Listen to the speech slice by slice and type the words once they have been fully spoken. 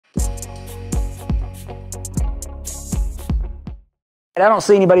I don't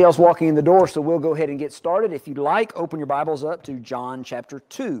see anybody else walking in the door, so we'll go ahead and get started. If you'd like, open your Bibles up to John chapter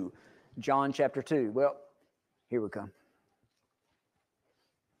 2. John chapter 2. Well, here we come.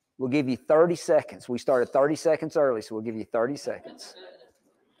 We'll give you 30 seconds. We started 30 seconds early, so we'll give you 30 seconds.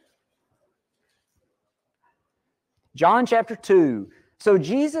 John chapter 2. So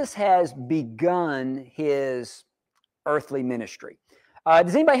Jesus has begun his earthly ministry.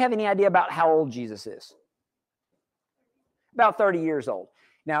 Does anybody have any idea about how old Jesus is? About 30 years old.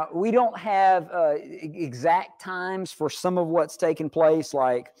 Now, we don't have exact times for some of what's taken place,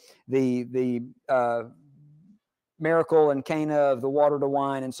 like the miracle in Cana of the water to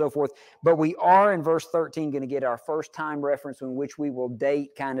wine and so forth. But we are in verse 13 going to get our first time reference in which we will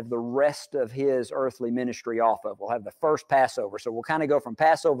date kind of the rest of his earthly ministry off of. We'll have the first Passover. So we'll kind of go from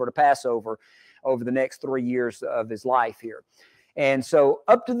Passover to Passover over the next 3 years of his life here. And so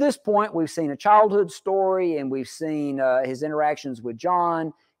up to this point, we've seen a childhood story, and we've seen his interactions with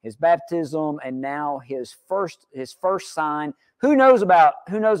John, his baptism, and now his first sign. Who knows about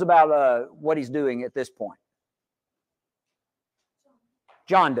what he's doing at this point?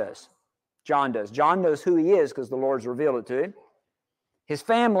 John does. John does. John knows who he is because the Lord's revealed it to him. His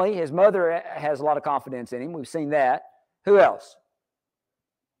family, his mother has a lot of confidence in him. We've seen that. Who else?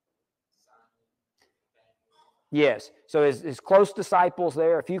 Yes. So his close disciples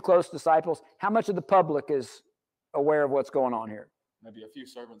there, a few close disciples. How much of the public is aware of what's going on here? Maybe a few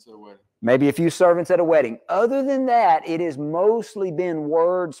servants at a wedding. Maybe a few servants at a wedding. Other than that, it has mostly been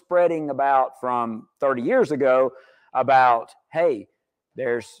word spreading about from 30 years ago about, hey,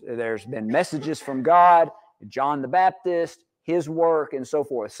 there's been messages from God, John the Baptist, his work, and so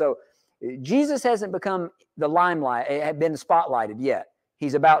forth. So Jesus hasn't become the limelight, been spotlighted yet.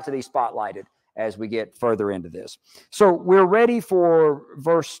 He's about to be spotlighted as we get further into this. So we're ready for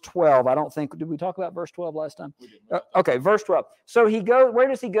verse 12. I don't think, did we talk about verse 12 last time? We didn't. Okay, verse 12. So where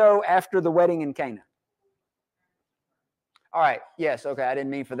does he go after the wedding in Cana? All right, yes, okay, I didn't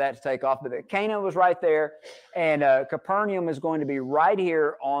mean for that to take off, but Cana was right there, and Capernaum is going to be right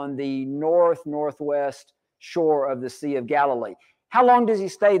here on the northwest shore of the Sea of Galilee. How long does he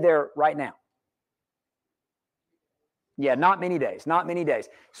stay there right now? Yeah, not many days.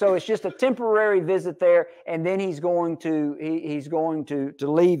 So it's just a temporary visit there, and then he's going to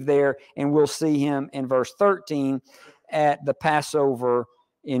leave there, and we'll see him in verse 13 at the Passover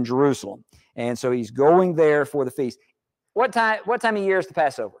in Jerusalem. And so he's going there for the feast. What time of year is the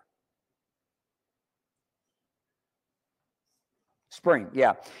Passover? Spring,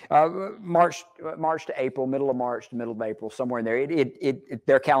 yeah. March to April, middle of March to middle of April, somewhere in there.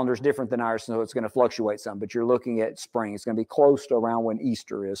 Their calendar is different than ours, so it's going to fluctuate some, but you're looking at spring. It's going to be close to around when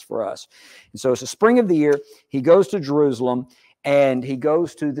Easter is for us. And so it's the spring of the year. He goes to Jerusalem, and he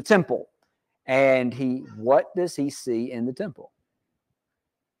goes to the temple. And what does he see in the temple?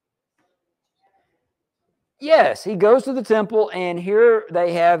 Yes, he goes to the temple, and here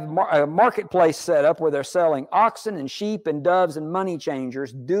they have a marketplace set up where they're selling oxen and sheep and doves and money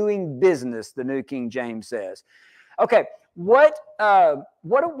changers, doing business, the New King James says. Okay, what are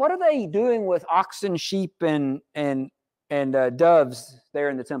they doing with oxen, sheep, and doves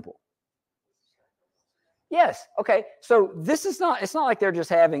there in the temple? Yes. Okay. So this is not. It's not like they're just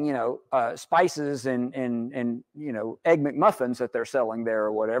having spices and egg McMuffins that they're selling there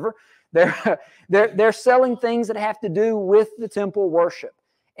or whatever. They're selling things that have to do with the temple worship.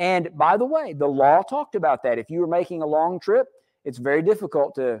 And by the way, the law talked about that. If you were making a long trip, it's very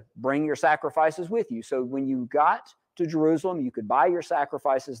difficult to bring your sacrifices with you. So when you got to Jerusalem, you could buy your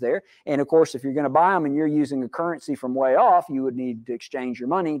sacrifices there. And of course, if you're going to buy them and you're using a currency from way off, you would need to exchange your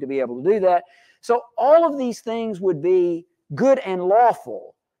money to be able to do that. So all of these things would be good and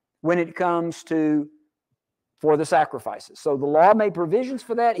lawful when it comes to for the sacrifices. So the law made provisions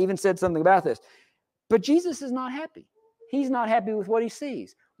for that, even said something about this. But Jesus is not happy. He's not happy with what he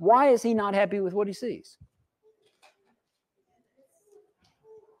sees. Why is he not happy with what he sees?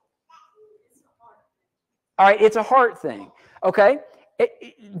 All right, it's a heart thing. Okay?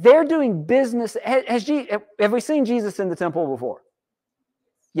 They're doing business. Have we seen Jesus in the temple before?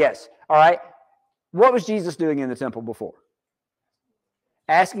 Yes. All right. What was Jesus doing in the temple before?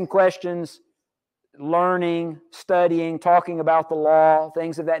 Asking questions, learning, studying, talking about the law,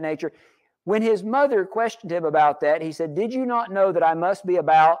 things of that nature. When his mother questioned him about that, he said, "Did you not know that I must be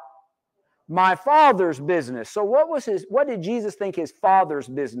about my Father's business?" So what did Jesus think his Father's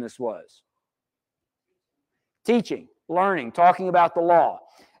business was? Teaching, learning, talking about the law.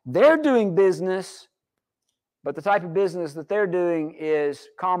 They're doing business, but the type of business that they're doing is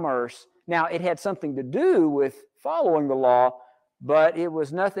commerce. Now, it had something to do with following the law, but it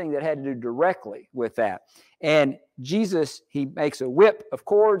was nothing that had to do directly with that. And Jesus, he makes a whip of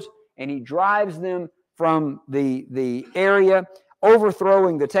cords and he drives them from the area,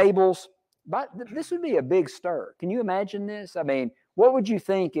 overthrowing the tables. But this would be a big stir. Can you imagine this? I mean, what would you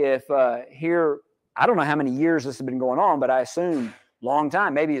think if here, I don't know how many years this has been going on, but I assume long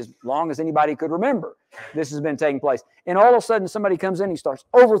time, maybe as long as anybody could remember, this has been taking place. And all of a sudden somebody comes in, he starts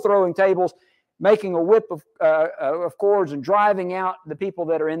overthrowing tables, making a whip of cords and driving out the people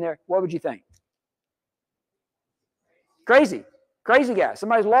that are in there. What would you think? Crazy guy.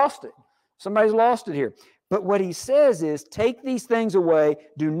 Somebody's lost it. Somebody's lost it here. But what he says is, take these things away.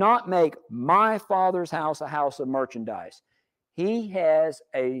 Do not make my Father's house a house of merchandise. He has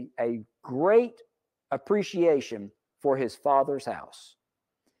a great appreciation for his Father's house.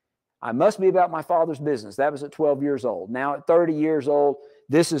 I must be about my Father's business. That was at 12 years old. Now at 30 years old,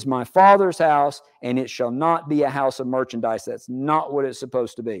 this is my Father's house, and it shall not be a house of merchandise. That's not what it's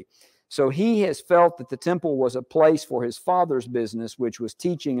supposed to be. So he has felt that the temple was a place for his Father's business, which was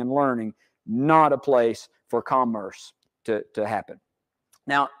teaching and learning, not a place for commerce to happen.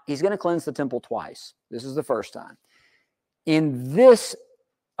 Now, he's going to cleanse the temple twice. This is the first time. In this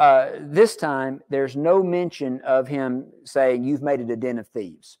time, there's no mention of him saying, you've made it a den of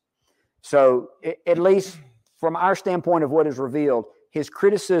thieves. So at least from our standpoint of what is revealed, his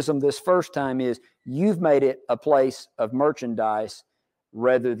criticism this first time is, you've made it a place of merchandise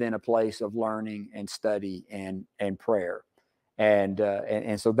rather than a place of learning and study and prayer. And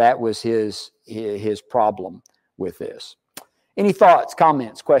so that was his problem with this. Any thoughts,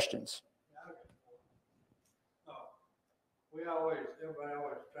 comments, questions? Everybody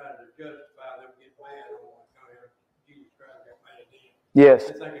always tries to justify them getting mad on Jesus Christ got mad at them. Yes.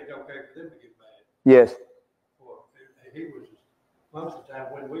 They think it's okay for them to get mad. Yes. Well, he was, most of the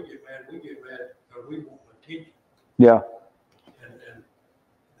time when we get mad because we want to teach. Yeah.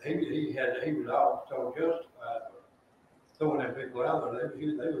 And he was all so justified for throwing them people out there. They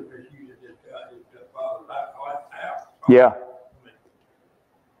were just using his Father's house. Yeah.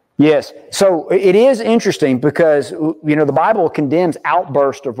 Yes. So it is interesting because, the Bible condemns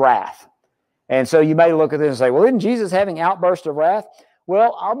outburst of wrath. And so you may look at this and say, well, isn't Jesus having outburst of wrath?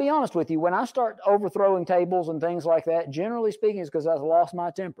 Well, I'll be honest with you. When I start overthrowing tables and things like that, generally speaking, it's because I've lost my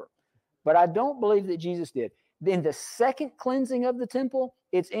temper. But I don't believe that Jesus did. In the second cleansing of the temple,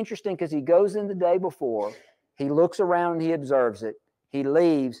 it's interesting because he goes in the day before, he looks around and he observes it, he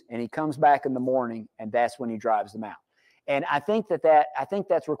leaves, and he comes back in the morning, and that's when he drives them out. And I think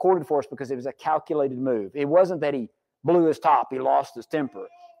that's recorded for us because it was a calculated move. It wasn't that he blew his top, he lost his temper.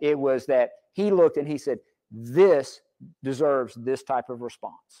 It was that he looked and he said, this deserves this type of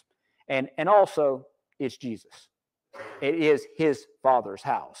response. And also, it's Jesus. It is his Father's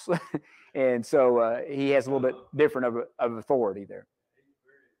house. And so he has a little bit different of authority there. He's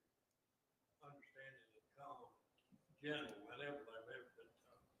very understanding and calm, gentle, and everything.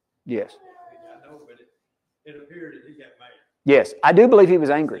 Yes. I know, but it appeared that he got mad. Yes, I do believe he was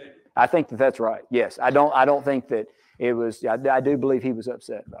angry. I think that's right. Yes, I don't think that it was. I do believe he was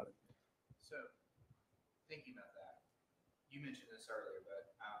upset about it. So, thinking about that, you mentioned this earlier, but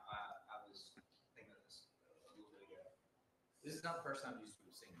I was thinking of this a little bit ago. This is not the first time you've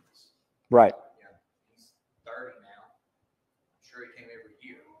seen this. Right. Yeah, he's 30 now. I'm sure he came every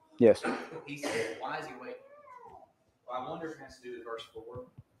year. Yes. He said, why is he waiting? Well, I wonder if it has to do with verse 4.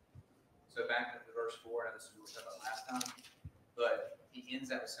 So back into verse 4, and this is what we talked about last time, but he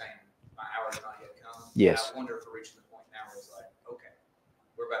ends up saying, my hour has not yet come. Yes. And I wonder if we're reaching the point now where it's like, okay,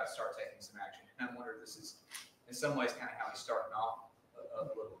 we're about to start taking some action. And I wonder if this is, in some ways, kind of how he's starting off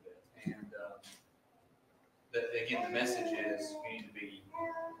a little bit. And again, the message is you need to be,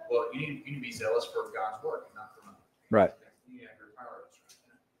 you need to be zealous for God's work and not for money. Right. You need to have your priorities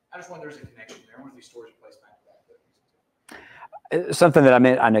right. I just wonder if there's a connection there. I wonder if these stories are placed back to back. Something that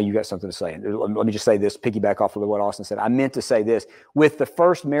I know you got something to say. Let me just say this, piggyback off of what Austin said. I meant to say this. With the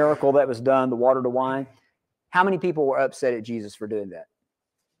first miracle that was done, the water to wine, how many people were upset at Jesus for doing that?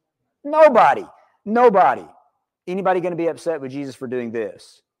 Nobody. Anybody going to be upset with Jesus for doing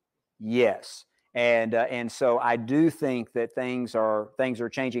this? Yes. And so I do think that things are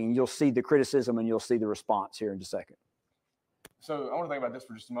changing, and you'll see the criticism and you'll see the response here in a second. So I want to think about this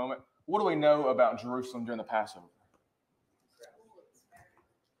for just a moment. What do we know about Jerusalem during the Passover?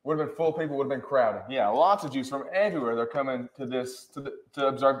 Would have been full of people, would have been crowded. Yeah, lots of Jews from everywhere. They're coming to this to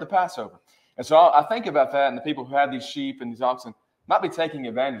observe the Passover. And so I think about that, and the people who had these sheep and these oxen might be taking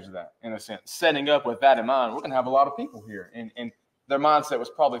advantage of that, in a sense, setting up with that in mind. We're going to have a lot of people here. And their mindset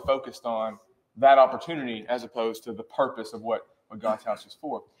was probably focused on that opportunity as opposed to the purpose of what God's house is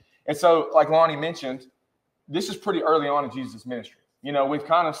for. And so, like Lonnie mentioned, this is pretty early on in Jesus' ministry. You know, we've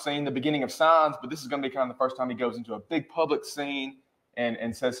kind of seen the beginning of signs, but this is going to be kind of the first time he goes into a big public scene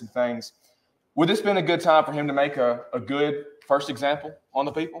and says some things. Would this been a good time for him to make a good first example on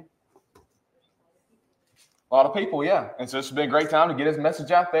the people? A lot of people, yeah. And so this has been a great time to get his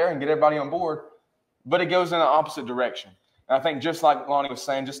message out there and get everybody on board. But it goes in the opposite direction. And I think just like Lonnie was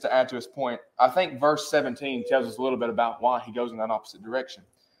saying, just to add to his point, I think verse 17 tells us a little bit about why he goes in that opposite direction.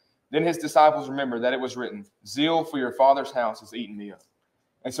 Then his disciples remembered that it was written, zeal for your father's house has eaten me up.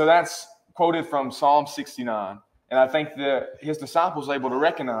 And so that's quoted from Psalm 69. And I think that his disciples are able to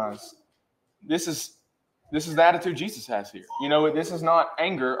recognize this is the attitude Jesus has here. You know, this is not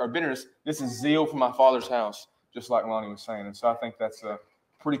anger or bitterness. This is zeal for my father's house, just like Lonnie was saying. And so I think that's a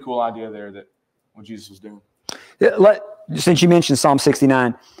pretty cool idea there, that what Jesus was doing. Since you mentioned Psalm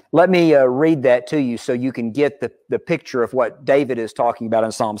 69, let me read that to you so you can get the picture of what David is talking about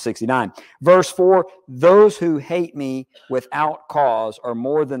in Psalm 69. Verse 4, those who hate me without cause are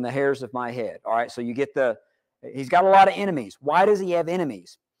more than the hairs of my head. All right, so you get he's got a lot of enemies. Why does he have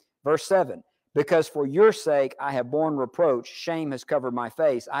enemies? Verse 7, because for your sake I have borne reproach, shame has covered my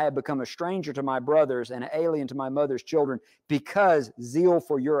face. I have become a stranger to my brothers and an alien to my mother's children, because zeal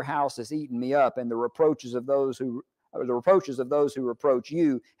for your house has eaten me up, and the reproaches of those who reproach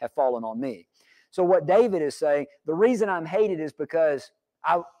you have fallen on me. So what David is saying, the reason I'm hated is because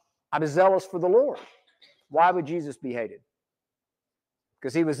I'm zealous for the Lord. Why would Jesus be hated?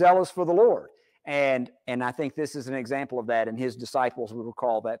 Because he was zealous for the Lord. And I think this is an example of that, and his disciples will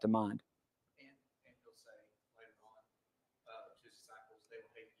recall that to mind. And he'll say later on to his disciples, they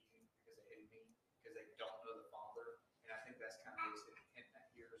will hate you because they hate me, because they don't know the Father. And I think that's kind of his intent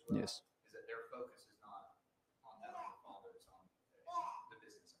here as well. Yes. Is that their focus is not on knowing the Father, it's on the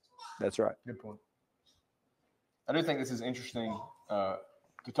business. That's right. Good point. I do think this is interesting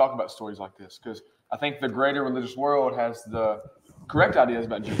to talk about stories like this, because I think the greater religious world has the correct ideas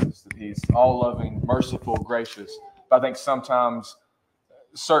about Jesus, that he's all-loving, merciful, gracious. But I think sometimes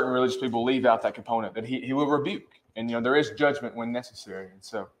certain religious people leave out that component, that he will rebuke. And, you know, there is judgment when necessary. And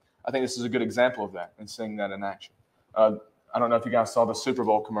so I think this is a good example of that and seeing that in action. I don't know if you guys saw the Super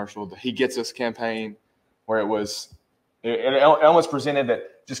Bowl commercial, the He Gets Us campaign, where it almost presented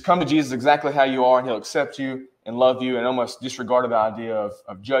that just come to Jesus exactly how you are and he'll accept you and love you, and almost disregarded the idea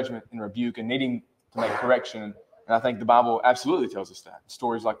of judgment and rebuke and needing to make correction. And I think the Bible absolutely tells us that.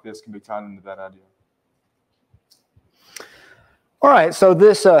 Stories like this can be tied into that idea. All right, so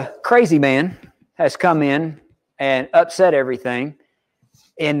this crazy man has come in and upset everything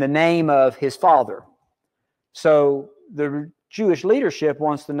in the name of his father. So the Jewish leadership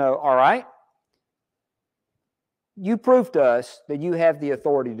wants to know, all right, you prove to us that you have the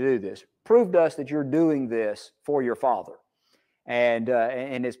authority to do this. Prove to us that you're doing this for your father. And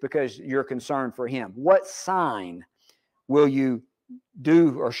it's because you're concerned for him. What sign will you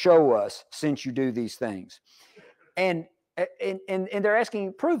do or show us since you do these things? And they're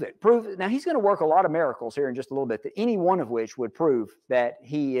asking, prove it. Prove it. Now, he's going to work a lot of miracles here in just a little bit, any one of which would prove that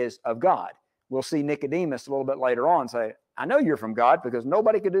he is of God. We'll see Nicodemus a little bit later on say, I know you're from God, because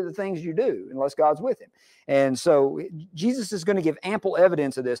nobody could do the things you do unless God's with him. And so Jesus is going to give ample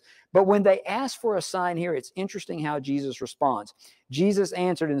evidence of this. But when they ask for a sign here, it's interesting how Jesus responds. Jesus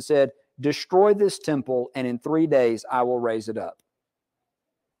answered and said, destroy this temple, and in 3 days I will raise it up.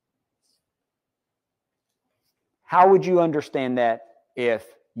 How would you understand that if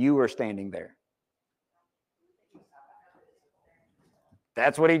you were standing there?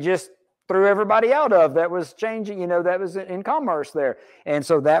 That's what he just threw everybody out of. That was changing, that was in commerce there. And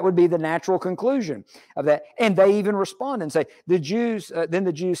so that would be the natural conclusion of that. And they even respond and say, then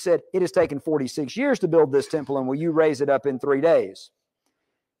the Jews said, it has taken 46 years to build this temple, and will you raise it up in 3 days?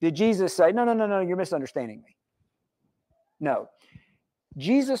 Did Jesus say, no, you're misunderstanding me? No.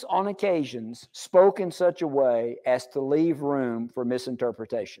 Jesus on occasions spoke in such a way as to leave room for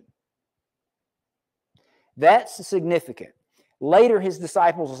misinterpretation. That's significant. Later, his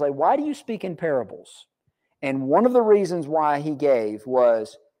disciples will say, why do you speak in parables? And one of the reasons why he gave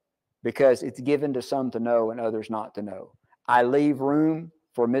was because it's given to some to know and others not to know. I leave room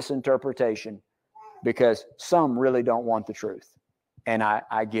for misinterpretation because some really don't want the truth. And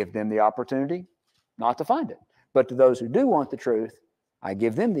I give them the opportunity not to find it. But to those who do want the truth, I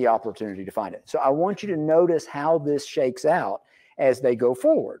give them the opportunity to find it. So I want you to notice how this shakes out as they go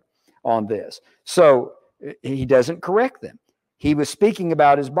forward on this. So he doesn't correct them. He was speaking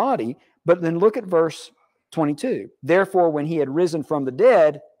about his body, but then look at verse 22. Therefore, when he had risen from the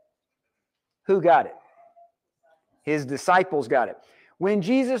dead, who got it? His disciples got it. When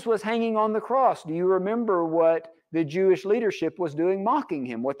Jesus was hanging on the cross, do you remember what the Jewish leadership was doing, mocking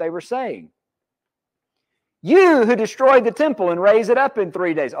him, what they were saying? You who destroyed the temple and raised it up in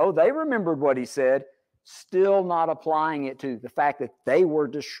 3 days. Oh, they remembered what he said, still not applying it to the fact that they were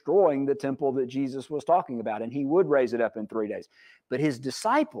destroying the temple that Jesus was talking about, and he would raise it up in 3 days. But his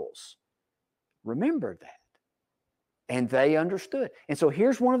disciples remembered that, and they understood. And so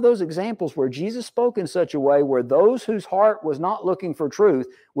here's one of those examples where Jesus spoke in such a way where those whose heart was not looking for truth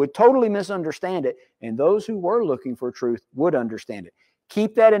would totally misunderstand it, and those who were looking for truth would understand it.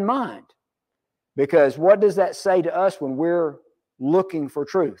 Keep that in mind, because what does that say to us when we're looking for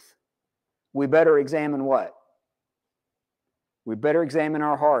truth? We better examine what? We better examine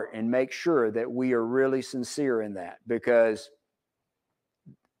our heart and make sure that we are really sincere in that, because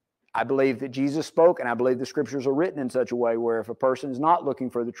I believe that Jesus spoke, and I believe the scriptures are written in such a way where if a person is not looking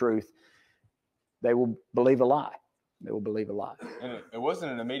for the truth, they will believe a lie. They will believe a lie. And it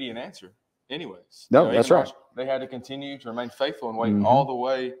wasn't an immediate answer anyways. No, that's right. They had to continue to remain faithful and wait all the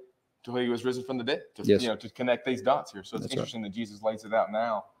way till he was risen from the dead to, to connect these dots here. So it's interesting that Jesus lays it out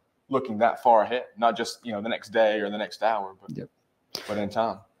now, looking that far ahead, not just, the next day or the next hour, but in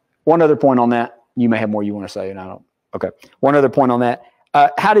time. One other point on that. You may have more you want to say, and I don't. Okay. One other point on that.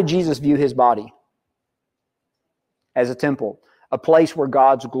 How did Jesus view his body? As a temple, a place where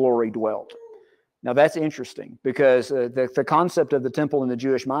God's glory dwelt. Now that's interesting, because the concept of the temple in the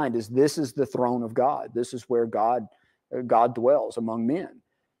Jewish mind is this is the throne of God. This is where God dwells among men.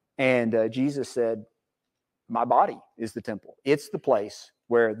 And Jesus said, my body is the temple. It's the place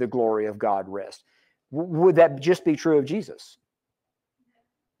where the glory of God rests. Would that just be true of Jesus?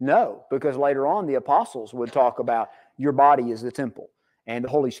 No, because later on the apostles would talk about your body is the temple and the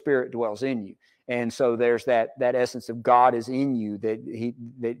Holy Spirit dwells in you. And so there's that essence of God is in you,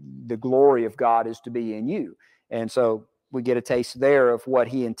 that the glory of God is to be in you. And so we get a taste there of what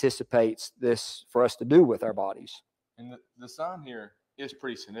he anticipates this for us to do with our bodies. And the sign here is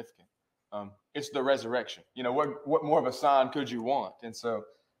pretty significant. It's the resurrection. What more of a sign could you want? And so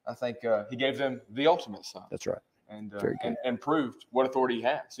I think he gave them the ultimate sign. That's right. And proved what authority he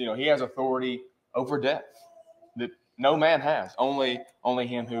has. He has authority over death that no man has. Only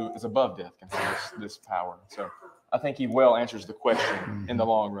him who is above death can have this power. So I think he well answers the question in the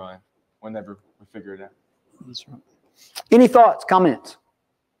long run whenever we figure it out. That's right. Any thoughts, comments?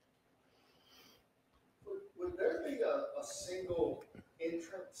 Would there be a single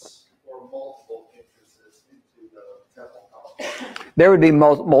entrance or multiple entrances into the temple complex? There would be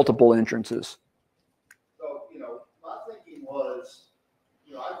multiple entrances. So, my thinking was,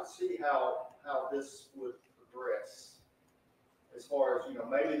 I could see how this would progress as far as,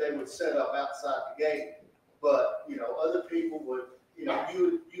 maybe they would set up outside the gate, but, other people would,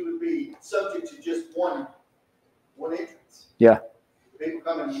 you would be subject to just one entrance. Yeah. People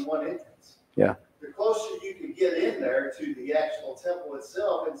come in one entrance. Yeah. The closer you could get in there to the actual temple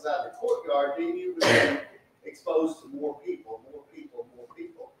itself inside the courtyard, then you would be exposed to more people.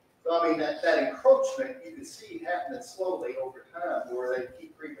 So, I mean, that encroachment, you could see happening slowly over time where they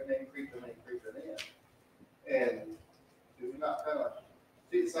keep creeping in. And do we not kind of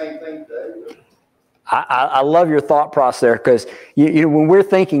see the same thing today? I love your thought process there, because when we're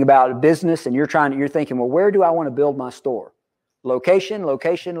thinking about a business and you're thinking, well, where do I want to build my store? Location.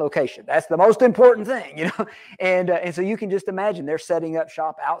 That's the most important thing, And so you can just imagine they're setting up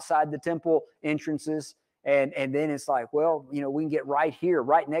shop outside the temple entrances. And then it's like, well, we can get right here,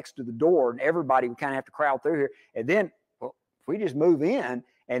 right next to the door, and everybody would kind of have to crowd through here. And then, well, if we just move in,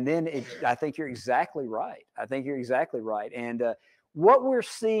 and then I think you're exactly right. And what we're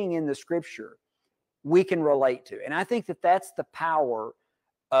seeing in the scripture, we can relate to. And I think that that's the power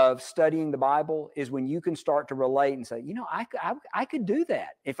of studying the Bible, is when you can start to relate and say, I could do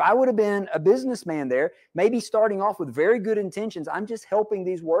that. If I would have been a businessman there, maybe starting off with very good intentions, I'm just helping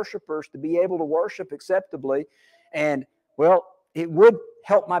these worshipers to be able to worship acceptably. And, well, it would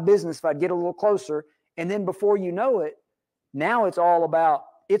help my business if I'd get a little closer. And then before you know it, now it's all about,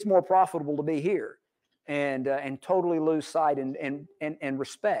 it's more profitable to be here, and totally lose sight and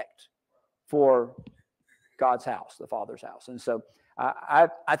respect for God's house, the Father's house. And so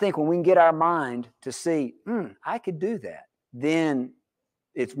I think when we can get our mind to see, I could do that, then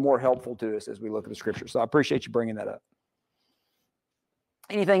it's more helpful to us as we look at the scripture. So I appreciate you bringing that up.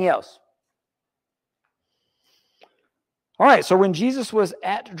 Anything else? All right, so when Jesus was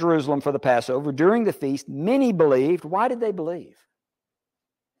at Jerusalem for the Passover, during the feast, many believed. Why did they believe?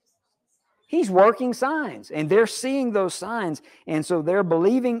 He's working signs, and they're seeing those signs, and so they're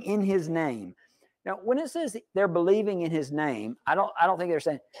believing in his name. Now, when it says they're believing in his name, I don't think they're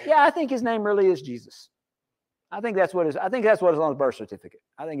saying, yeah, I think his name really is Jesus. I think that's what it's on the birth certificate.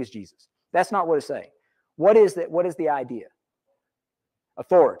 I think it's Jesus. That's not what it's saying. What is that? What is the idea?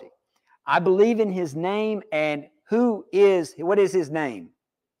 Authority. I believe in his name. And what is his name?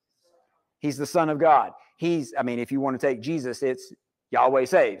 He's the Son of God. If you want to take Jesus, it's Yahweh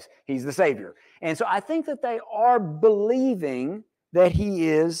saves. He's the Savior. And so I think that they are believing that he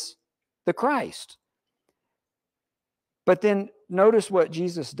is the Christ. But then notice what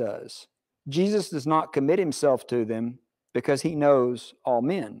Jesus does. Jesus does not commit himself to them because he knows all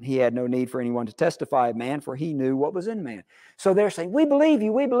men. He had no need for anyone to testify of man, for he knew what was in man. So they're saying, we believe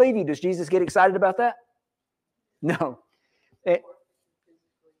you, we believe you. Does Jesus get excited about that? No.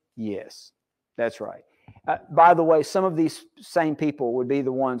 Yes, that's right. By the way, some of these same people would be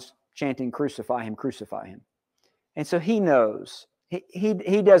the ones chanting, crucify him, crucify him. And so he knows.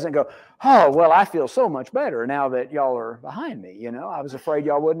 He doesn't go, oh, well, I feel so much better now that y'all are behind me. I was afraid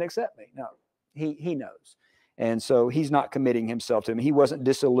y'all wouldn't accept me. No, he knows. And so he's not committing himself to him. He wasn't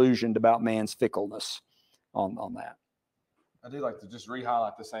disillusioned about man's fickleness on that. I do like to just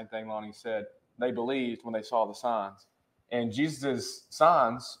re-highlight the same thing Lonnie said. They believed when they saw the signs. And Jesus'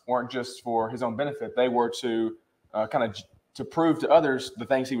 signs weren't just for his own benefit. They were to to prove to others the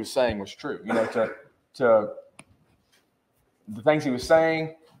things he was saying was true. To the things he was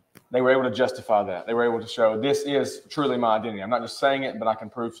saying, they were able to justify that. They were able to show this is truly my identity. I'm not just saying it, but I can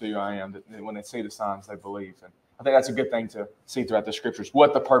prove to you I am. That when they see the signs, they believe. And I think that's a good thing to see throughout the scriptures.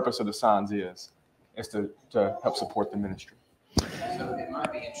 What the purpose of the signs is to help support the ministry. So it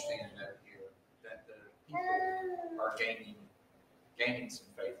might be interesting to note here that the people are gaining some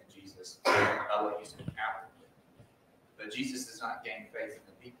faith in Jesus. I like using outwardly. But Jesus does not gain faith in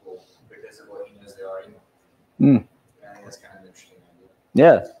the people because of what he knows they are in. I think that's kind of interesting.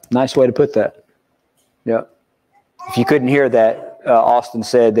 Yeah, nice way to put that. Yeah. If you couldn't hear that, Austin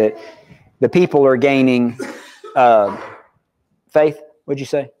said that the people are gaining faith. What'd you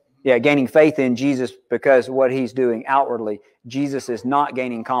say? Yeah, gaining faith in Jesus because of what he's doing outwardly. Jesus is not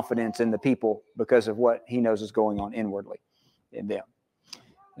gaining confidence in the people because of what he knows is going on inwardly in them.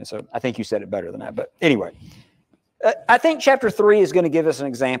 And so I think you said it better than that. But anyway, I think chapter 3 is going to give us an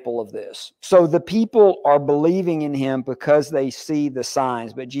example of this. So the people are believing in him because they see the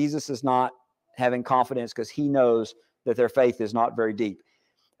signs, but Jesus is not having confidence because he knows that their faith is not very deep.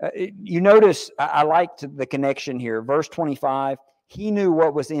 You notice, I liked the connection here. Verse 25, he knew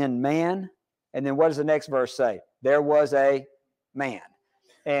what was in man. And then what does the next verse say? There was a man.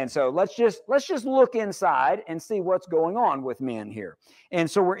 And so let's just look inside and see what's going on with men here. And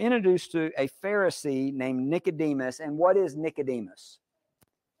so we're introduced to a Pharisee named Nicodemus. And what is Nicodemus?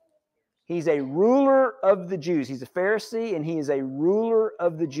 He's a ruler of the Jews. He's a Pharisee and he is a ruler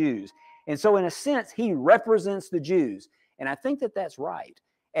of the Jews. And so in a sense, he represents the Jews. And I think that that's right.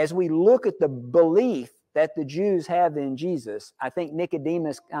 As we look at the belief that the Jews have in Jesus, I think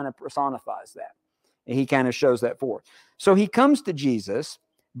Nicodemus kind of personifies that. And he kind of shows that forth. So he comes to Jesus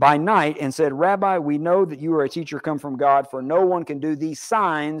by night and said, Rabbi, we know that you are a teacher come from God, for no one can do these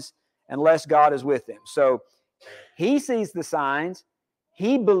signs unless God is with him. So he sees the signs.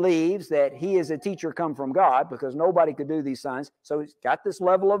 He believes that he is a teacher come from God because nobody could do these signs. So he's got this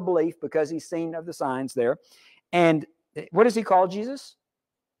level of belief because he's seen of the signs there. And what does he call Jesus?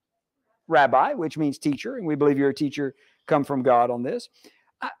 Rabbi, which means teacher. And we believe you're a teacher come from God on this.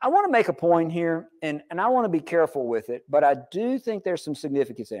 I want to make a point here, and I want to be careful with it, but I do think there's some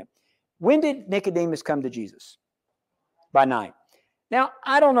significance in it. When did Nicodemus come to Jesus? By night. Now,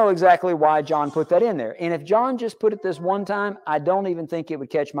 I don't know exactly why John put that in there. And if John just put it this one time, I don't even think it would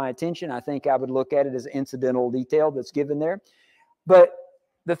catch my attention. I think I would look at it as incidental detail that's given there. But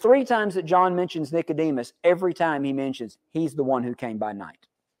the 3 times that John mentions Nicodemus, every time he mentions he's the one who came by night.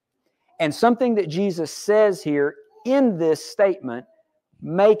 And something that Jesus says here in this statement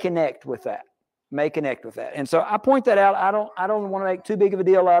may connect with that. And so I point that out. I don't want to make too big of a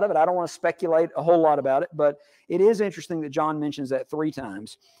deal out of it. I don't want to speculate a whole lot about it, but it is interesting that John mentions that 3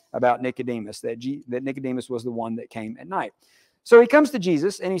 times about Nicodemus, that Nicodemus was the one that came at night. So he comes to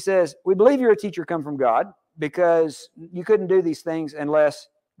Jesus and he says, we believe you're a teacher come from God because you couldn't do these things unless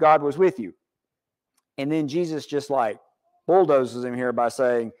God was with you. And then Jesus just like bulldozes him here by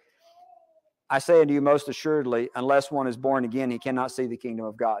saying, I say unto you most assuredly, unless one is born again, he cannot see the kingdom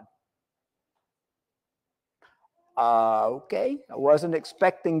of God. Okay, I wasn't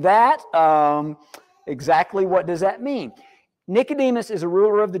expecting that. Exactly what does that mean? Nicodemus is a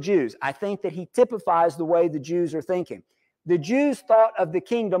ruler of the Jews. I think that he typifies the way the Jews are thinking. The Jews thought of the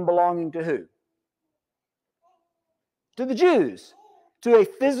kingdom belonging to who? To the Jews, to a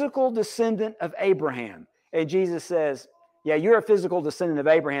physical descendant of Abraham. And Jesus says, yeah, you're a physical descendant of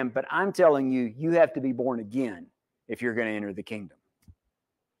Abraham, but I'm telling you, you have to be born again if you're going to enter the kingdom.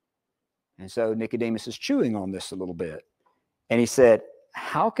 And so Nicodemus is chewing on this a little bit. And he said,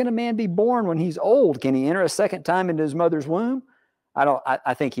 how can a man be born when he's old? Can he enter a second time into his mother's womb?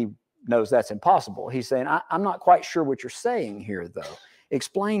 I think he knows that's impossible. He's saying, I'm not quite sure what you're saying here, though.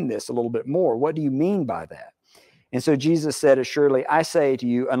 Explain this a little bit more. What do you mean by that? And so Jesus said, assuredly, I say to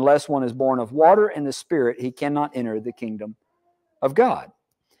you, unless one is born of water and the Spirit, he cannot enter the kingdom of God.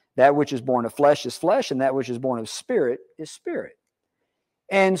 That which is born of flesh is flesh, and that which is born of spirit is spirit.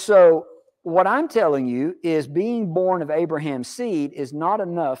 And so what I'm telling you is being born of Abraham's seed is not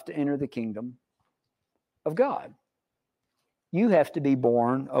enough to enter the kingdom of God. You have to be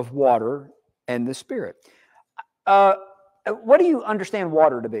born of water and the Spirit. What do you understand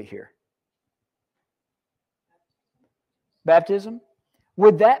water to be here? Baptism?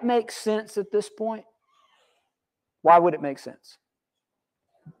 Would that make sense at this point? Why would it make sense?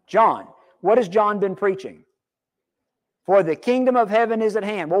 John, what has John been preaching? For the kingdom of heaven is at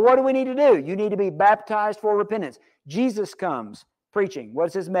hand. Well, what do we need to do? You need to be baptized for repentance. Jesus comes preaching.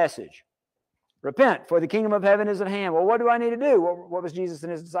 What's his message? Repent, for the kingdom of heaven is at hand. Well, what do I need to do? What was Jesus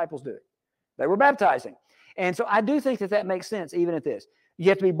and his disciples doing? They were baptizing. And so I do think that makes sense even at this. You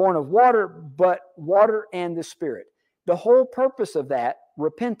have to be born of water, but water and the Spirit. The whole purpose of that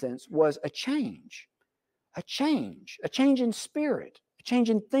repentance was a change in spirit, a change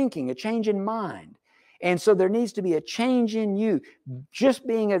in thinking, a change in mind. And so there needs to be a change in you. Just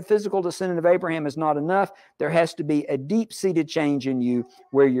being a physical descendant of Abraham is not enough. There has to be a deep-seated change in you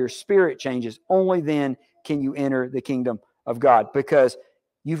where your spirit changes. Only then can you enter the kingdom of God, because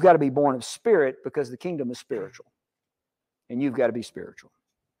you've got to be born of spirit, because the kingdom is spiritual. And you've got to be spiritual.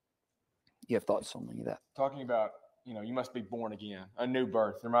 You have thoughts on any of that? Talking about, you must be born again, a new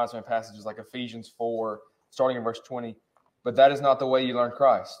birth. It reminds me of passages like Ephesians 4, starting in verse 20. But that is not the way you learn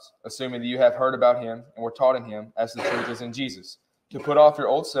Christ, assuming that you have heard about him and were taught in him, as the truth is in Jesus, to put off your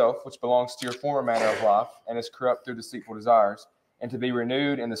old self, which belongs to your former manner of life and is corrupt through deceitful desires, and to be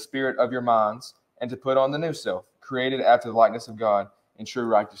renewed in the spirit of your minds, and to put on the new self, created after the likeness of God in true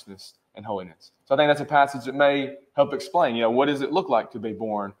righteousness and holiness. So I think that's a passage that may help explain, what does it look like to be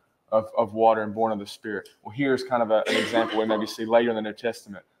born of water and born of the Spirit? Well, here's kind of an example we maybe see later in the New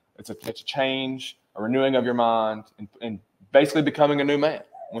Testament. It's a change, a renewing of your mind, and basically becoming a new man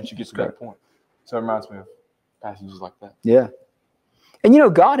once you get to that point. So it reminds me of passages like that. Yeah.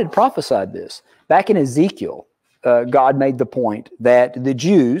 And God had prophesied this. Back in Ezekiel, God made the point that the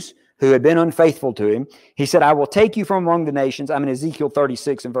Jews who had been unfaithful to him, he said, I will take you from among the nations. I'm in Ezekiel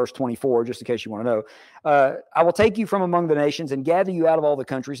 36 and verse 24, just in case you want to know. I will take you from among the nations and gather you out of all the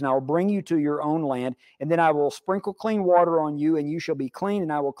countries, and I will bring you to your own land. And then I will sprinkle clean water on you, and you shall be clean,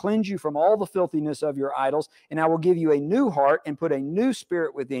 and I will cleanse you from all the filthiness of your idols. And I will give you a new heart and put a new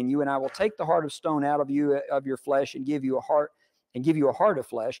spirit within you. And I will take the heart of stone out of you, of your flesh, and give you a heart of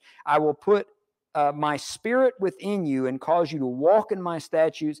flesh. I will put my spirit within you and cause you to walk in my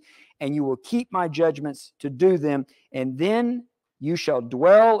statutes, and you will keep my judgments to do them. And then you shall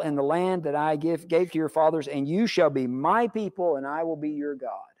dwell in the land that I gave to your fathers, and you shall be my people, and I will be your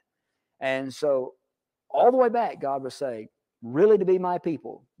God. And so all the way back, God was saying, really to be my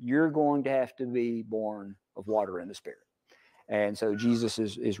people, you're going to have to be born of water and the Spirit. And so Jesus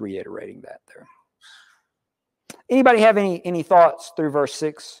is reiterating that there. Anybody have any thoughts through verse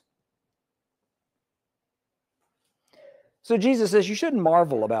 6? So Jesus says, you shouldn't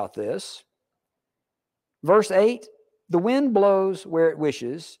marvel about this. Verse 8, the wind blows where it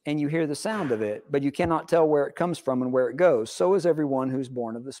wishes, and you hear the sound of it, but you cannot tell where it comes from and where it goes. So is everyone who's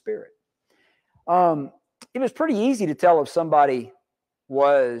born of the Spirit. It was pretty easy to tell if somebody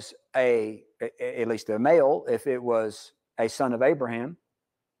was at least a male, if it was a son of Abraham.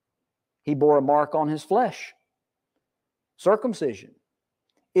 He bore a mark on his flesh. Circumcision.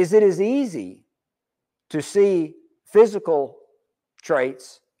 Is it as easy to see physical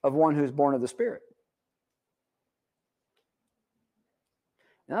traits of one who's born of the Spirit?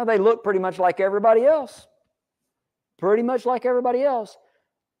 Now, they look pretty much like everybody else. Pretty much like everybody else.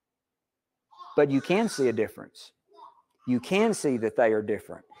 But you can see a difference. You can see that they are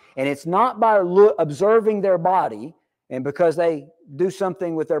different. And it's not by observing their body and because they do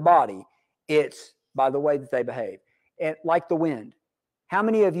something with their body. It's by the way that they behave. And like the wind. How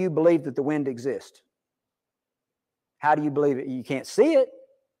many of you believe that the wind exists? How do you believe it? You can't see it.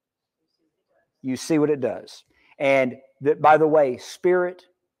 You see what it does. And by the way, spirit,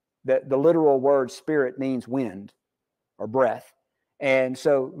 the literal word spirit means wind or breath. And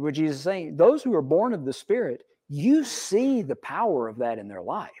so what Jesus is saying, those who are born of the Spirit, you see the power of that in their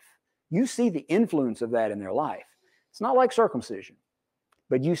life. You see the influence of that in their life. It's not like circumcision,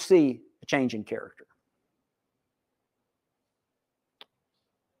 but you see a change in character.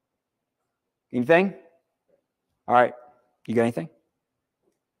 Anything? All right. You got anything?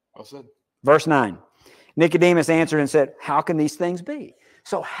 Well said. Verse 9. Nicodemus answered and said, how can these things be?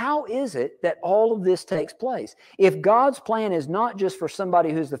 So how is it that all of this takes place? If God's plan is not just for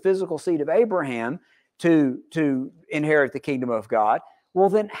somebody who's the physical seed of Abraham to inherit the kingdom of God, well,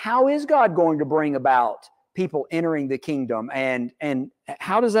 then how is God going to bring about people entering the kingdom? And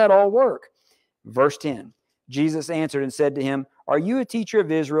how does that all work? Verse 10. Jesus answered and said to him, are you a teacher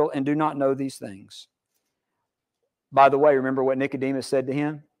of Israel and do not know these things? By the way, remember what Nicodemus said to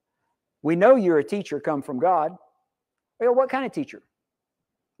him? We know you're a teacher come from God. Well, what kind of teacher?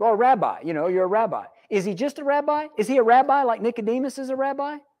 Well, a rabbi. You know, you're a rabbi. Is he just a rabbi? Is he a rabbi like Nicodemus is a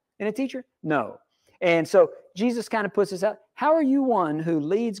rabbi and a teacher? No. And so Jesus kind of puts this out. How are you one who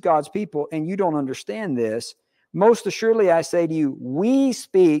leads God's people and you don't understand this? Most assuredly, I say to you, we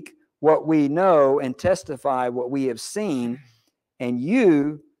speak what we know and testify what we have seen, and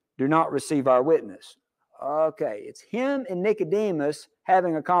you do not receive our witness. Okay, it's him and Nicodemus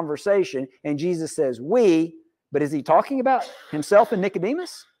having a conversation, and Jesus says, we, but is he talking about himself and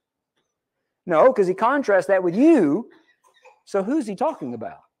Nicodemus? No, because he contrasts that with you. So who's he talking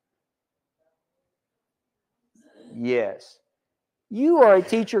about? Yes. You are a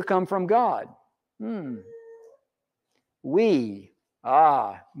teacher come from God. We,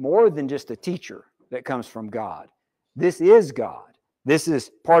 more than just a teacher that comes from God. This is God. This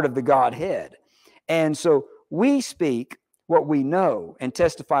is part of the Godhead. And so we speak what we know and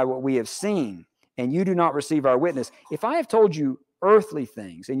testify what we have seen, and you do not receive our witness. If I have told you earthly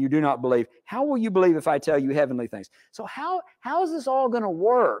things and you do not believe, how will you believe if I tell you heavenly things? So how is this all going to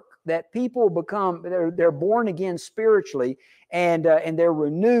work? That people become, they're born again spiritually and they're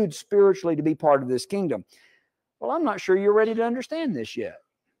renewed spiritually to be part of this kingdom. Well, I'm not sure you're ready to understand this yet.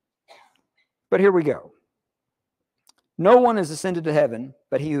 But here we go. No one has ascended to heaven,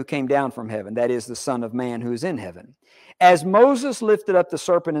 but he who came down from heaven, that is the Son of Man who is in heaven. As Moses lifted up the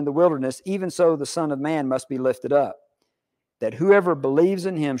serpent in the wilderness, even so the Son of Man must be lifted up, that whoever believes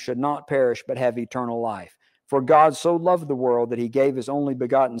in him should not perish, but have eternal life. For God so loved the world that he gave his only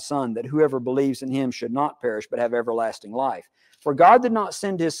begotten Son, that whoever believes in him should not perish, but have everlasting life. For God did not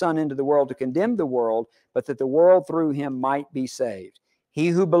send his Son into the world to condemn the world, but that the world through him might be saved. He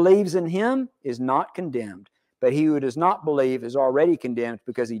who believes in him is not condemned, but he who does not believe is already condemned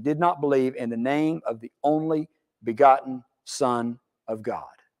because he did not believe in the name of the only begotten Son of God.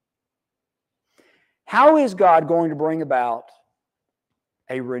 How is God going to bring about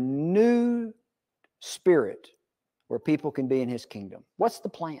a renewed spirit where people can be in his kingdom? What's the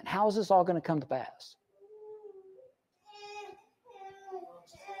plan? How is this all going to come to pass?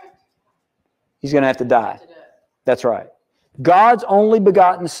 He's going to have to die. That's right. God's only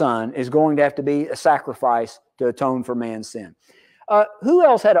begotten Son is going to have to be a sacrifice to atone for man's sin. Who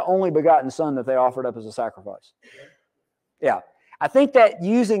else had an only begotten Son that they offered up as a sacrifice? Yeah. I think that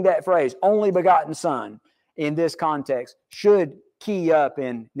using that phrase, only begotten Son, in this context should key up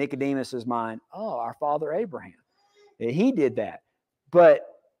in Nicodemus's mind. Oh, our father Abraham. He did that. But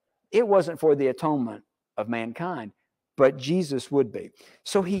it wasn't for the atonement of mankind, but Jesus would be.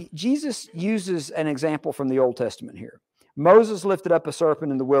 So Jesus uses an example from the Old Testament here. Moses lifted up a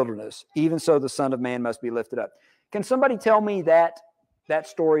serpent in the wilderness. Even so, the Son of Man must be lifted up. Can somebody tell me that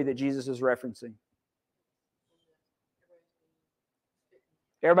story that Jesus is referencing?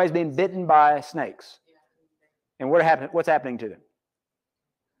 Everybody's being bitten by snakes. And what's happening to them?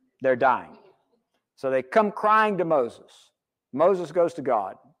 They're dying. So they come crying to Moses. Moses goes to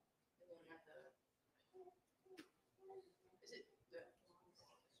God.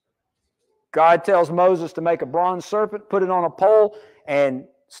 God tells Moses to make a bronze serpent, put it on a pole, and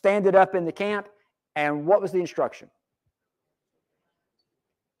stand it up in the camp. And what was the instruction?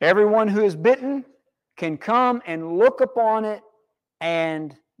 Everyone who is bitten can come and look upon it,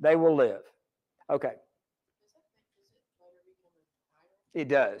 and they will live. Okay. It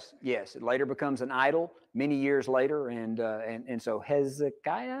does, yes. It later becomes an idol many years later, and so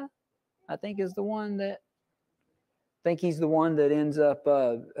Hezekiah, I think, is the one that. I think he's the one that ends up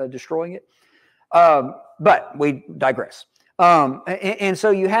destroying it. But we digress. And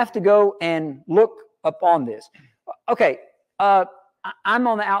so you have to go and look upon this. Okay, I'm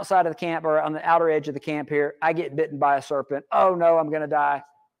on the outside of the camp or on the outer edge of the camp here. I get bitten by a serpent. Oh, no, I'm going to die.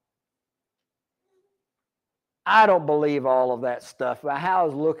 I don't believe all of that stuff. But how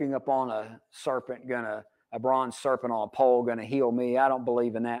is looking upon a serpent a bronze serpent on a pole going to heal me? I don't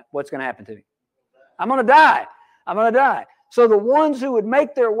believe in that. What's going to happen to me? I'm going to die. I'm going to die. So the ones who would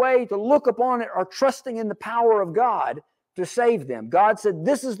make their way to look upon it are trusting in the power of God to save them. God said,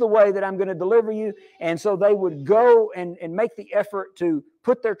 this is the way that I'm going to deliver you. And so they would go and make the effort to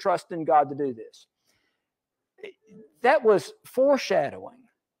put their trust in God to do this. That was foreshadowing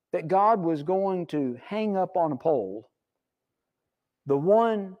that God was going to hang up on a pole the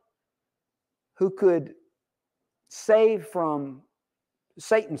one who could save from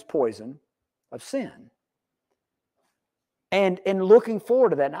Satan's poison of sin. And looking forward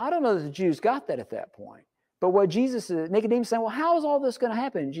to that. Now, I don't know that the Jews got that at that point. But what Jesus is, Nicodemus saying, well, how is all this going to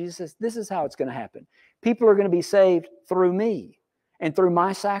happen? Jesus says, this is how it's going to happen. People are going to be saved through me and through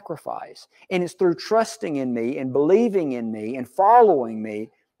my sacrifice. And it's through trusting in me and believing in me and following me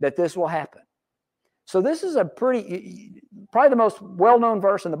that this will happen. So this is a probably the most well-known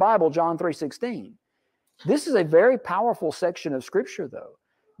verse in the Bible, John 3:16. This is a very powerful section of Scripture, though,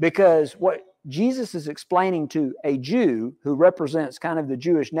 because what Jesus is explaining to a Jew who represents kind of the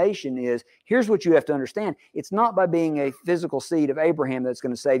Jewish nation is, here's what you have to understand. It's not by being a physical seed of Abraham that's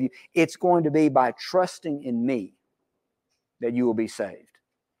going to save you. It's going to be by trusting in me that you will be saved,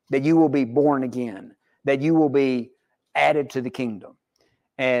 that you will be born again, that you will be added to the kingdom.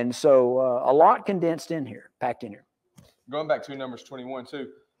 And so a lot condensed in here, packed in here. Going back to Numbers 21 too,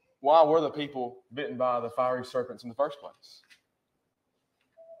 why were the people bitten by the fiery serpents in the first place?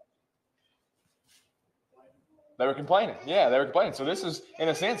 They were complaining. Yeah, they were complaining. So this is, in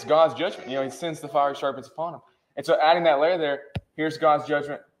a sense, God's judgment. He sends the fiery serpents upon them. And so adding that layer there, here's God's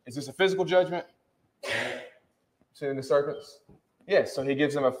judgment. Is this a physical judgment? Sending the serpents? Yes. So he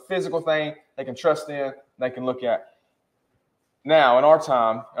gives them a physical thing they can trust in, they can look at. Now, in our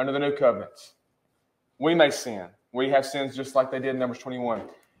time, under the new covenant, we may sin. We have sins just like they did in Numbers 21.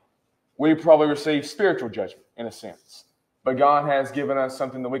 We probably receive spiritual judgment, in a sense. But God has given us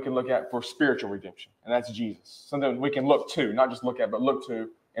something that we can look at for spiritual redemption, and that's Jesus. Something we can look to, not just look at, but look to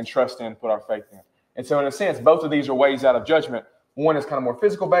and trust in, put our faith in. And so in a sense, both of these are ways out of judgment. One is kind of more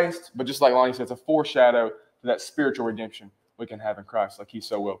physical-based, but just like Lonnie said, it's a foreshadow to that spiritual redemption we can have in Christ, like he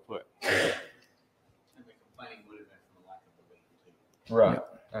so well put. And the complaining would have been from a lack of belief, too. Right.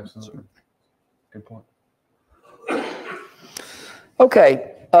 Yeah. Absolutely. Good point.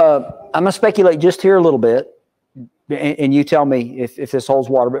 Okay. I'm going to speculate just here a little bit. And you tell me if this holds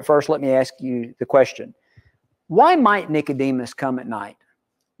water. But first, let me ask you the question. Why might Nicodemus come at night?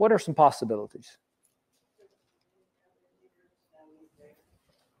 What are some possibilities?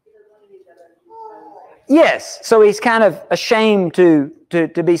 Yes. So he's kind of ashamed to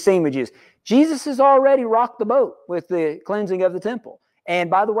be seen with Jesus. Jesus has already rocked the boat with the cleansing of the temple. And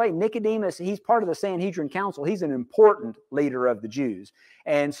by the way, Nicodemus, he's part of the Sanhedrin Council. He's an important leader of the Jews.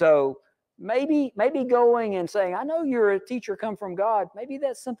 And so maybe going and saying, I know you're a teacher come from God, maybe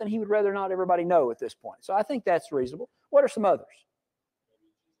that's something he would rather not everybody know at this point. So I think that's reasonable. What are some others?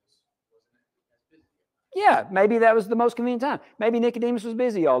 Yeah, maybe that was the most convenient time. Maybe Nicodemus was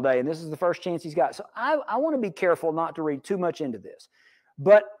busy all day and this is the first chance he's got. So I want to be careful not to read too much into this.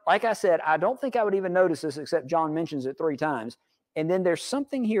 But like I said, I don't think I would even notice this except John mentions it 3 times. And then there's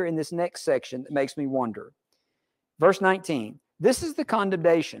something here in this next section that makes me wonder. Verse 19, this is the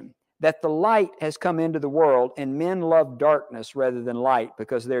condemnation, that the light has come into the world, and men love darkness rather than light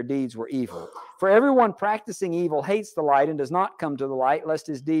because their deeds were evil. For everyone practicing evil hates the light and does not come to the light, lest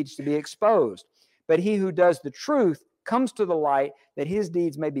his deeds to be exposed. But he who does the truth comes to the light, that his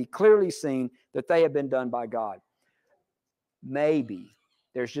deeds may be clearly seen, that they have been done by God. Maybe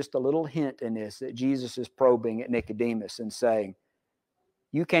there's just a little hint in this that Jesus is probing at Nicodemus and saying,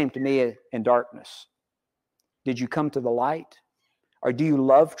 you came to me in darkness. Did you come to the light? Or do you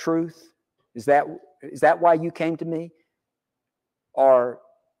love truth? Is that why you came to me? Or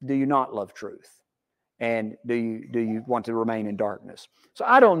do you not love truth? And do you want to remain in darkness? So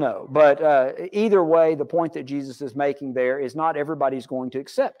I don't know. But either way, the point that Jesus is making there is not everybody's going to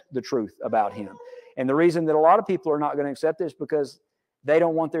accept the truth about him. And the reason that a lot of people are not going to accept this is because they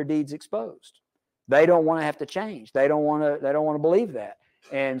don't want their deeds exposed. They don't want to have to change. They don't want to believe that.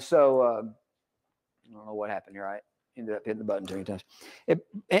 And so I don't know what happened here. I ended up hitting the button too many times.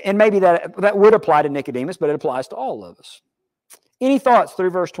 And maybe that would apply to Nicodemus, but it applies to all of us. Any thoughts through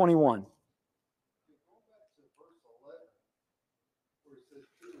verse 21?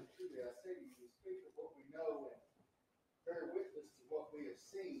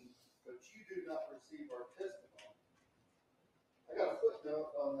 I got a footnote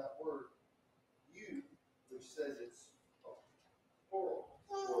on that word, you, which says it's plural.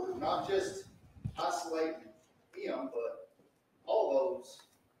 Or not just isolating him, but all those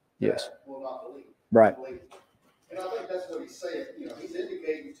yes. that will not believe. Right. Believe. And I think that's what he's saying. He's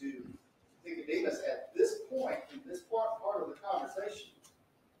indicating to Nicodemus at this point, in this part of the conversation,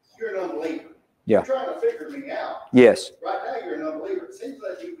 you're an unbeliever. Yeah. You're trying to figure me out. Yes. Right now, you're an unbeliever. It seems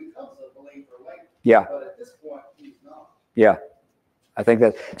like he becomes a believer later. Yeah. But at this point, he's not. Yeah. I think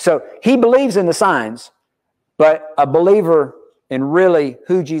that. So he believes in the signs, but a believer and really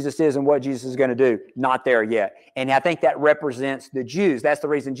who Jesus is and what Jesus is going to do. Not there yet. And I think that represents the Jews. That's the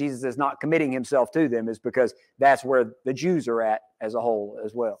reason Jesus is not committing himself to them, is because that's where the Jews are at as a whole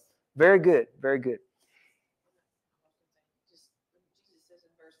as well. Very good. Very good. Just when Jesus says in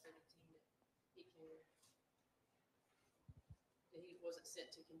verse 17 that he wasn't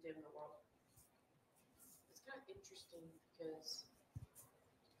sent to condemn the world. It's kind of interesting because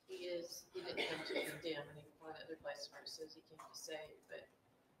he didn't come to condemn, and you can find other places where it says he came to save. But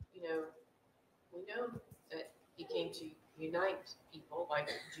we know that he came to unite people, like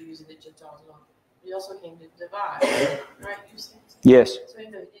the Jews and the Gentiles and all. But he also came to divide, right? You said? Yes. So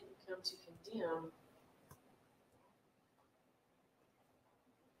even though he didn't come to condemn,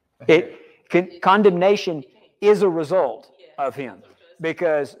 Condemnation is a result of him,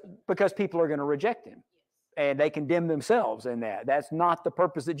 because people are going to reject him. And they condemn themselves in that. That's not the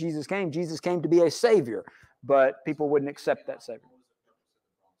purpose that Jesus came. Jesus came to be a savior, but people wouldn't accept that savior. The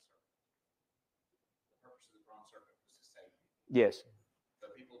purpose of the bronze serpent was to save you. Yes. So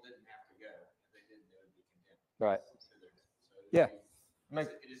people didn't have to go. If they didn't, they would be condemned. Right. So Yeah.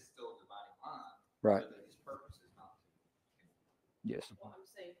 it is still a dividing line. Right. So that his purpose is not to condemn. Yes. well, I'm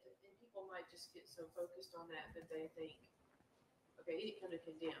saying that and people might just get so focused on that they think, okay, he didn't come to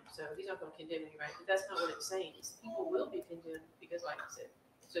condemn, so he's not going to condemn anybody. But that's not what it's saying. It's people will be condemned because, like I said,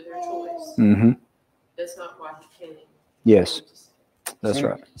 so their choice. Mm-hmm. That's not why he came. Yes. That's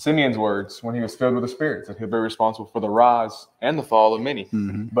right. Simeon's words when he was filled with the Spirit, that he'll be responsible for the rise and the fall of many.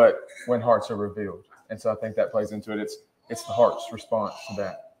 Mm-hmm. But when hearts are revealed, and so I think that plays into it. It's the heart's response to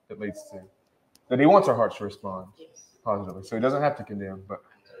that leads to that he wants our hearts to respond positively. So he doesn't have to condemn, but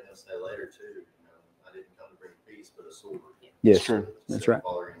He'll say later too, I didn't come to bring peace, but a sword. Yes. true. That's right.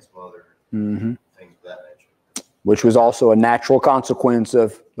 Father against mother, Mm-hmm. things of that nature. Which was also a natural consequence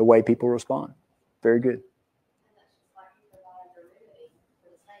of the way people respond. Very good.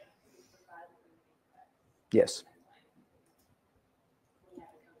 Yes.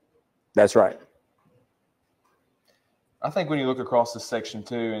 That's right. I think when you look across this section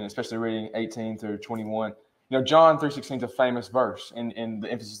too, and especially reading 18 through 21, John 3:16 is a famous verse, and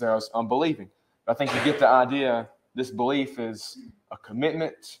the emphasis there is on believing. But I think you get the idea. This belief is a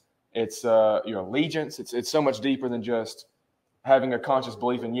commitment. It's your allegiance. It's so much deeper than just having a conscious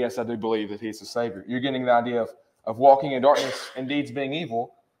belief in, yes, I do believe that he's the Savior. You're getting the idea of walking in darkness and deeds being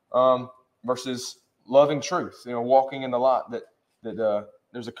evil versus loving truth. Walking in the light. That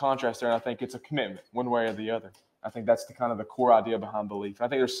there's a contrast there, and I think it's a commitment, one way or the other. I think that's the kind of the core idea behind belief. And I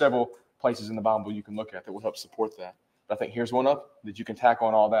think there's several places in the Bible you can look at that will help support that. But I think here's one up that you can tack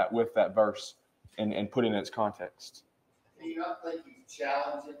on all that with that verse and put it in its context. Do you not think he's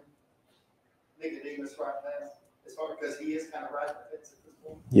challenging Nicodemus right now? As far because he is kind of right in the fence at this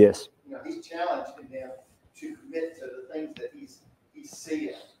point. Yes. He's challenging them to commit to the things that he's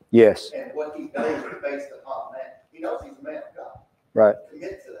seeing. Yes. And what he knows is based upon that. He knows he's a man of God. Right.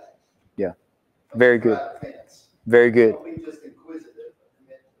 Commit to that. Yeah. Very good. Right fence. Very good. Don't be just inquisitive, but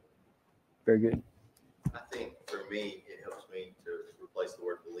commit to it. Very good. I think for me, it helps me to replace the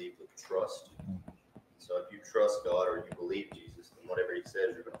word believe with trust. So if you trust God or you believe Jesus, then whatever he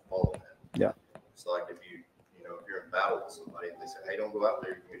says, you're going to follow him. Yeah. It's like if you're in battle with somebody and they say, hey, don't go out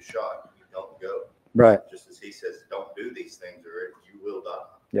there, you can get shot. You don't go. Right. Just as he says, don't do these things or you will die.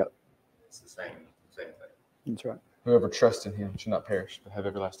 Yep. It's the same thing. That's right. Whoever trusts in him should not perish, but have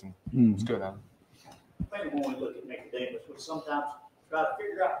everlasting. It's good, Adam. I think when we look at Nicodemus, we sometimes try to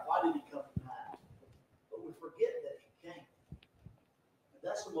figure out why did he come tonight, but we forget that he came. And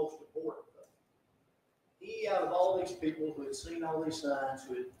that's the most important thing. He, out of all these people who had seen all these signs,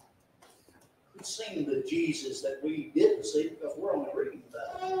 who'd seen the Jesus that we didn't see because we're only reading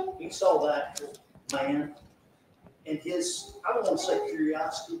about it, he saw that man, and his, I don't want to say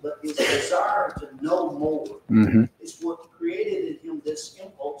curiosity, but his desire to know more Mm-hmm. is what created in him this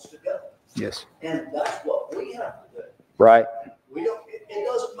impulse to go. Yes. And that's what we have to do. Right. We don't. It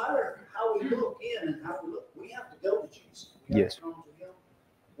doesn't matter how we look in and how we look. We have to go to Jesus. We have Yes. to come to him,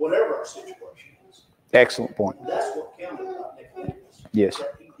 whatever our situation is. Excellent point. And that's what counted about Nicodemus. Yes.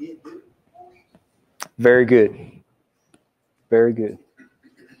 That he did do. Very good. Very good.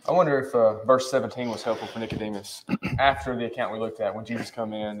 I wonder if verse 17 was helpful for Nicodemus after the account we looked at when Jesus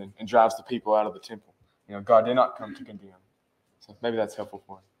come in and drives the people out of the temple. God did not come to condemn. So maybe that's helpful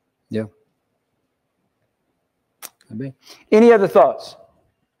for him. Yeah. Could be. Any other thoughts?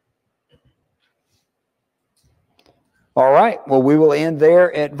 All right. Well, we will end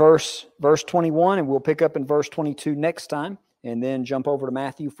there at verse 21, and we'll pick up in verse 22 next time, and then jump over to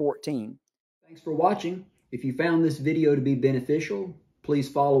Matthew 14. Thanks for watching. If you found this video to be beneficial, please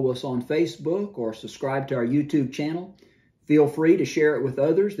follow us on Facebook or subscribe to our YouTube channel. Feel free to share it with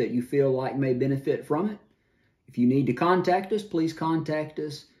others that you feel like may benefit from it. If you need to contact us, please contact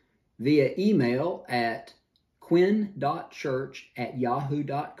us via email at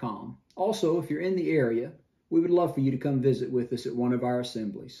quinn.church@yahoo.com. Also, if you're in the area, we would love for you to come visit with us at one of our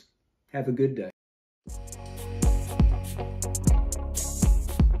assemblies. Have a good day.